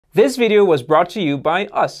This video was brought to you by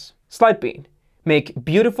us, Slidebean. Make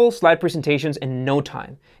beautiful slide presentations in no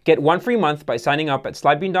time. Get 1 free month by signing up at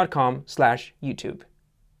slidebean.com/YouTube.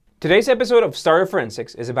 Today's episode of Startup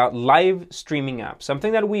Forensics is about live streaming apps,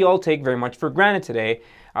 something that we all take very much for granted today,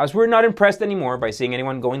 as we're not impressed anymore by seeing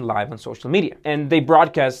anyone going live on social media. And they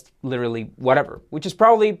broadcast literally whatever, which is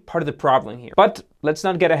probably part of the problem here. But let's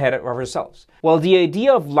not get ahead of ourselves. While the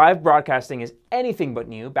idea of live broadcasting is anything but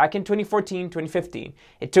new, back in 2014, 2015,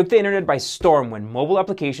 it took the internet by storm when mobile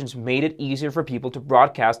applications made it easier for people to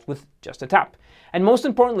broadcast with just a tap. And most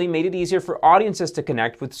importantly, made it easier for audiences to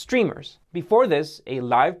connect with streamers. Before this, a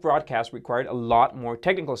live broadcast required a lot more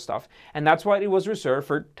technical stuff, and that's why it was reserved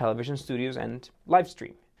for television studios and live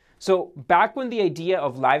stream. So back when the idea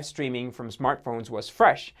of live streaming from smartphones was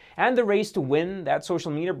fresh, and the race to win that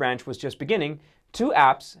social media branch was just beginning, two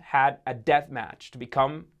apps had a death match to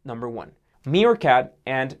become number one: Meerkat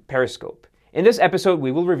and Periscope. In this episode,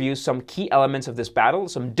 we will review some key elements of this battle,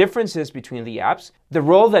 some differences between the apps, the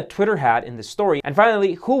role that Twitter had in the story, and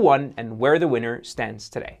finally, who won and where the winner stands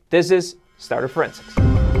today. This is Startup Forensics.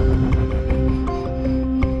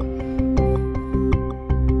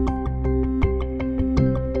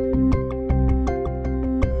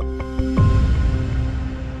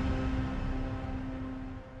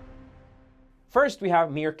 First, we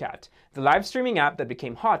have Meerkat, the live streaming app that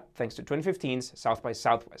became hot thanks to 2015's South by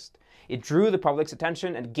Southwest. It drew the public's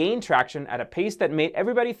attention and gained traction at a pace that made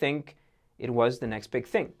everybody think it was the next big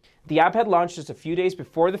thing. The app had launched just a few days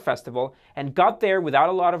before the festival and got there without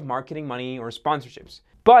a lot of marketing money or sponsorships.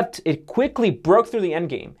 But it quickly broke through the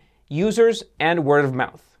endgame: users and word of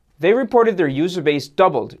mouth. They reported their user base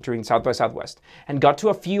doubled during South by Southwest and got to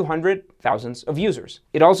a few hundred thousands of users.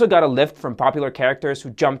 It also got a lift from popular characters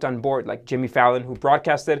who jumped on board, like Jimmy Fallon, who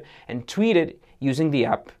broadcasted and tweeted using the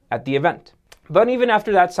app at the event. But even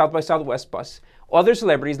after that South by Southwest buzz, other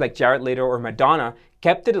celebrities like Jared Leto or Madonna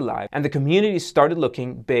kept it alive, and the community started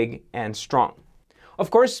looking big and strong.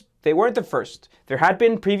 Of course, they weren't the first. There had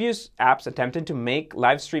been previous apps attempting to make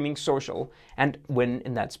live streaming social and win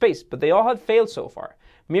in that space, but they all had failed so far.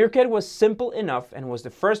 Meerkat was simple enough and was the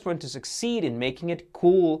first one to succeed in making it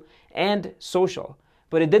cool and social,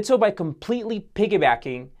 but it did so by completely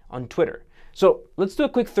piggybacking on Twitter. So let's do a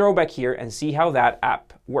quick throwback here and see how that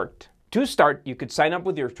app worked. To start, you could sign up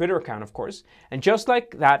with your Twitter account, of course, and just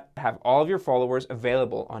like that, have all of your followers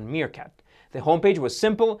available on Meerkat. The homepage was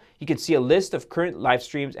simple. You could see a list of current live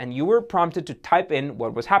streams, and you were prompted to type in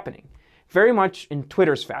what was happening, very much in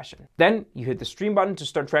Twitter's fashion. Then you hit the stream button to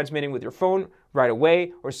start transmitting with your phone right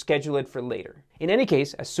away or schedule it for later. In any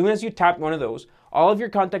case, as soon as you tapped one of those, all of your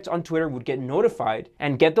contacts on Twitter would get notified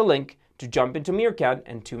and get the link to jump into Meerkat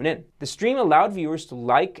and tune in. The stream allowed viewers to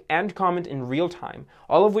like and comment in real time,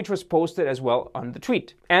 all of which was posted as well on the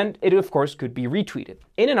tweet. And it of course could be retweeted.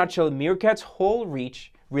 In a nutshell, Meerkat's whole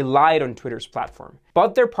reach relied on Twitter's platform.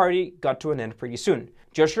 But their party got to an end pretty soon.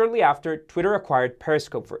 Just shortly after, Twitter acquired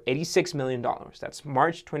Periscope for $86 million. That's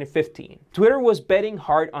March 2015. Twitter was betting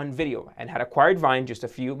hard on video and had acquired Vine just a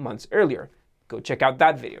few months earlier. Go check out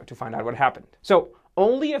that video to find out what happened. So,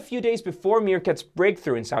 only a few days before Meerkat's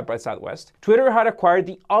breakthrough in South by Southwest, Twitter had acquired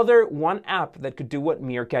the other one app that could do what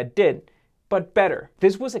Meerkat did, but better.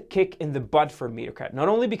 This was a kick in the butt for Meerkat, not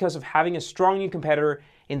only because of having a strong new competitor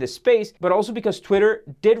in the space, but also because Twitter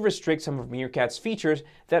did restrict some of Meerkat's features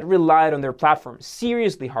that relied on their platform,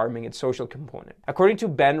 seriously harming its social component. According to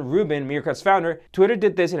Ben Rubin, Meerkat's founder, Twitter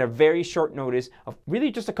did this in a very short notice of really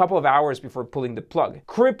just a couple of hours before pulling the plug,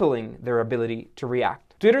 crippling their ability to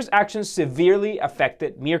react. Twitter's actions severely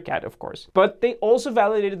affected Meerkat, of course, but they also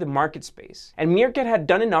validated the market space. And Meerkat had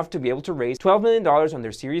done enough to be able to raise $12 million on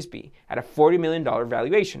their Series B at a $40 million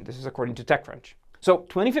valuation. This is according to TechCrunch. So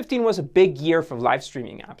 2015 was a big year for live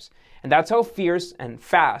streaming apps, and that's how fierce and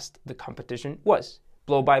fast the competition was,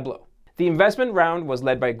 blow by blow. The investment round was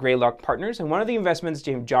led by Greylock Partners, and one of the investments,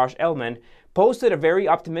 Josh Ellman, posted a very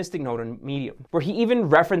optimistic note on Medium, where he even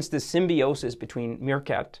referenced the symbiosis between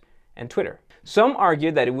Meerkat and Twitter. Some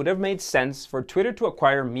argued that it would have made sense for Twitter to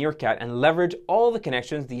acquire Meerkat and leverage all the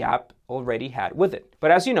connections the app already had with it.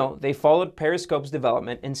 But as you know, they followed Periscope's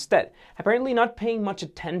development instead, apparently not paying much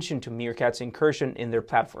attention to Meerkat's incursion in their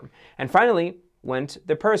platform, and finally went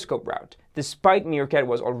the Periscope route, despite Meerkat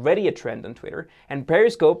was already a trend on Twitter and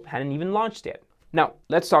Periscope hadn't even launched yet. Now,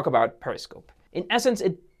 let's talk about Periscope. In essence,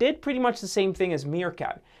 it did pretty much the same thing as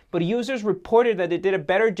Meerkat, but users reported that it did a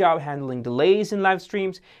better job handling delays in live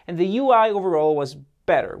streams, and the UI overall was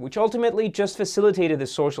better, which ultimately just facilitated the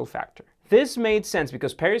social factor. This made sense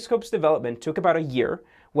because Periscope's development took about a year,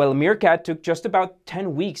 while Meerkat took just about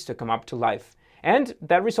 10 weeks to come up to life. And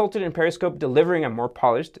that resulted in Periscope delivering a more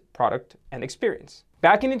polished product and experience.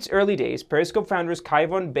 Back in its early days, Periscope founders Kai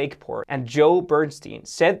von Beekpoor and Joe Bernstein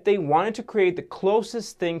said they wanted to create the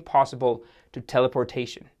closest thing possible to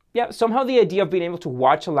teleportation. Yeah, somehow the idea of being able to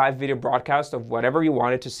watch a live video broadcast of whatever you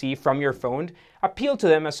wanted to see from your phone appealed to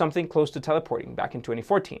them as something close to teleporting back in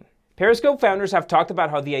 2014. Periscope founders have talked about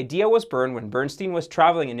how the idea was born when Bernstein was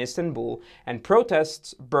traveling in Istanbul and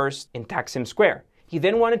protests burst in Taksim Square. He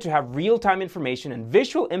then wanted to have real-time information and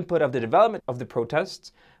visual input of the development of the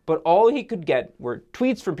protests, but all he could get were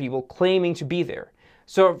tweets from people claiming to be there.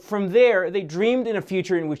 So from there, they dreamed in a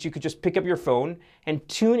future in which you could just pick up your phone and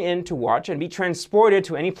tune in to watch and be transported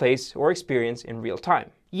to any place or experience in real time.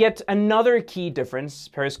 Yet another key difference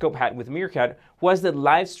Periscope had with Meerkat was that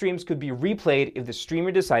live streams could be replayed if the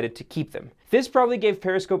streamer decided to keep them. This probably gave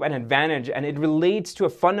Periscope an advantage, and it relates to a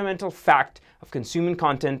fundamental fact of consuming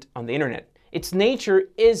content on the internet. Its nature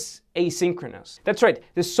is asynchronous. That's right,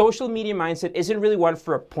 the social media mindset isn't really one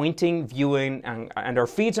for pointing, viewing, and our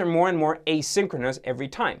feeds are more and more asynchronous every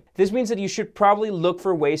time. This means that you should probably look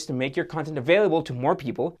for ways to make your content available to more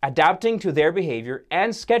people, adapting to their behavior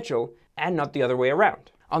and schedule, and not the other way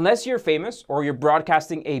around. Unless you're famous or you're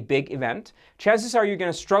broadcasting a big event, chances are you're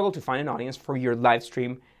going to struggle to find an audience for your live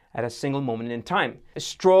stream at a single moment in time. A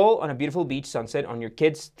stroll on a beautiful beach sunset on your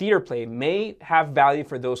kid's theater play may have value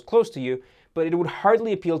for those close to you, but it would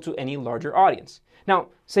hardly appeal to any larger audience. Now,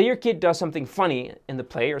 say your kid does something funny in the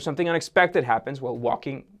play or something unexpected happens while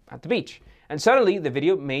walking at the beach, and suddenly the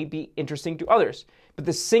video may be interesting to others, but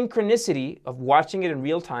the synchronicity of watching it in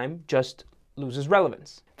real time just loses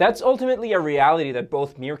relevance. That's ultimately a reality that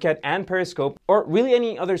both Meerkat and Periscope, or really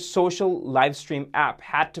any other social live stream app,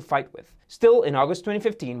 had to fight with. Still, in August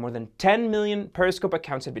 2015, more than 10 million Periscope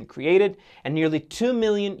accounts had been created, and nearly 2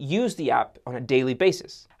 million used the app on a daily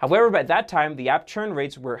basis. However, by that time, the app churn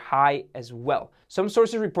rates were high as well. Some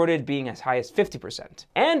sources reported it being as high as 50%.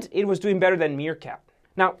 And it was doing better than Meerkat.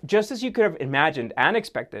 Now, just as you could have imagined and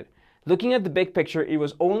expected, looking at the big picture, it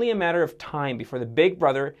was only a matter of time before the big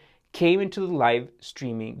brother came into the live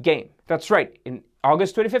streaming game. That's right, in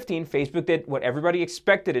August 2015, Facebook did what everybody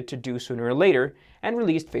expected it to do sooner or later and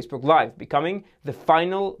released Facebook Live, becoming the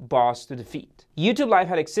final boss to defeat. YouTube Live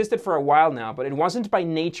had existed for a while now, but it wasn't by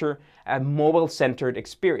nature a mobile-centered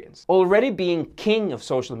experience. Already being king of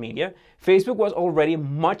social media, Facebook was already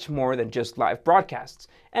much more than just live broadcasts,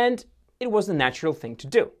 and it was the natural thing to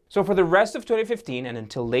do. So for the rest of 2015 and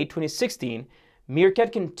until late 2016,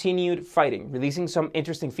 Meerkat continued fighting, releasing some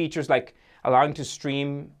interesting features like allowing to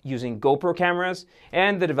stream using GoPro cameras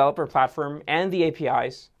and the developer platform and the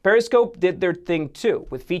APIs. Periscope did their thing too,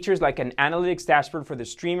 with features like an analytics dashboard for the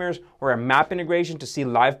streamers or a map integration to see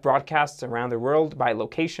live broadcasts around the world by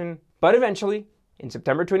location. But eventually, in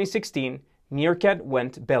September 2016, Meerkat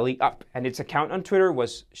went belly up and its account on Twitter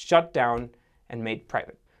was shut down and made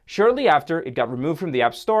private. Shortly after, it got removed from the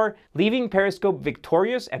App Store, leaving Periscope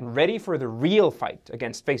victorious and ready for the real fight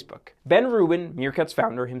against Facebook. Ben Rubin, Meerkat's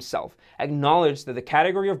founder himself, acknowledged that the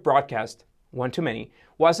category of broadcast, one too many,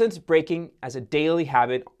 wasn't breaking as a daily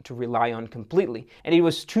habit to rely on completely, and it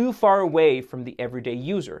was too far away from the everyday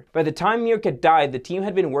user. By the time Meerkat died, the team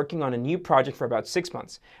had been working on a new project for about 6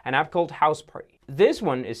 months, an app called House Party. This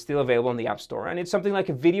one is still available in the App Store, and it's something like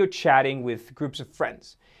a video chatting with groups of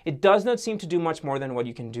friends. It does not seem to do much more than what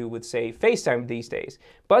you can do with, say, FaceTime these days,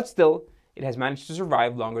 but still, it has managed to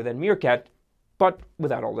survive longer than Meerkat, but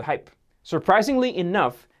without all the hype. Surprisingly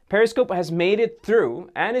enough, Periscope has made it through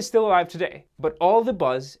and is still alive today, but all the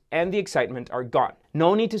buzz and the excitement are gone.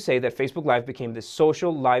 No need to say that Facebook Live became the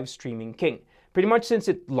social live streaming king, pretty much since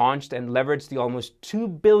it launched and leveraged the almost 2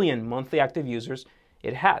 billion monthly active users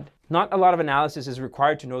it had. Not a lot of analysis is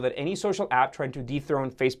required to know that any social app trying to dethrone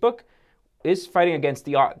Facebook is fighting against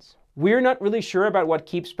the odds. We're not really sure about what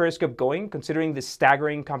keeps Periscope going, considering the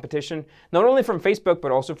staggering competition, not only from Facebook,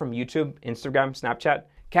 but also from YouTube, Instagram, Snapchat.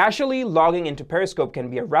 Casually logging into Periscope can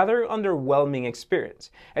be a rather underwhelming experience,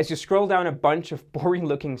 as you scroll down a bunch of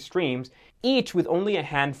boring-looking streams, each with only a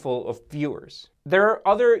handful of viewers. There are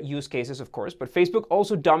other use cases, of course, but Facebook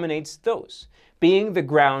also dominates those, being the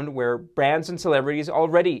ground where brands and celebrities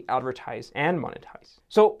already advertise and monetize.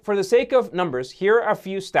 So for the sake of numbers, here are a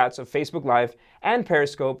few stats of Facebook Live and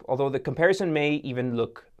Periscope, although the comparison may even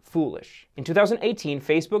look foolish. In 2018,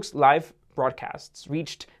 Facebook's live broadcasts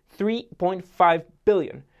reached 3.5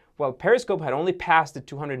 billion, while Periscope had only passed the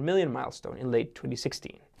 200 million milestone in late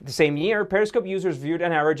 2016. The same year, Periscope users viewed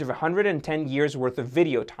an average of 110 years worth of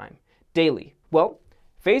video time daily. Well,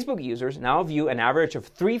 Facebook users now view an average of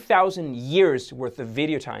 3,000 years worth of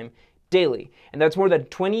video time daily, and that's more than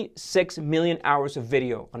 26 million hours of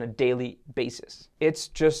video on a daily basis. It's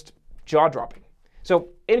just jaw-dropping. So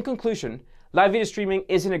in conclusion, live video streaming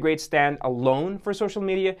isn't a great stand alone for social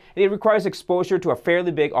media. It requires exposure to a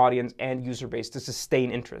fairly big audience and user base to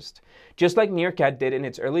sustain interest. Just like Meerkat did in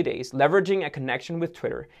its early days, leveraging a connection with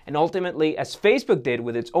Twitter, and ultimately as Facebook did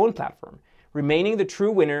with its own platform, remaining the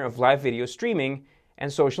true winner of live video streaming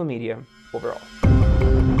and social media overall.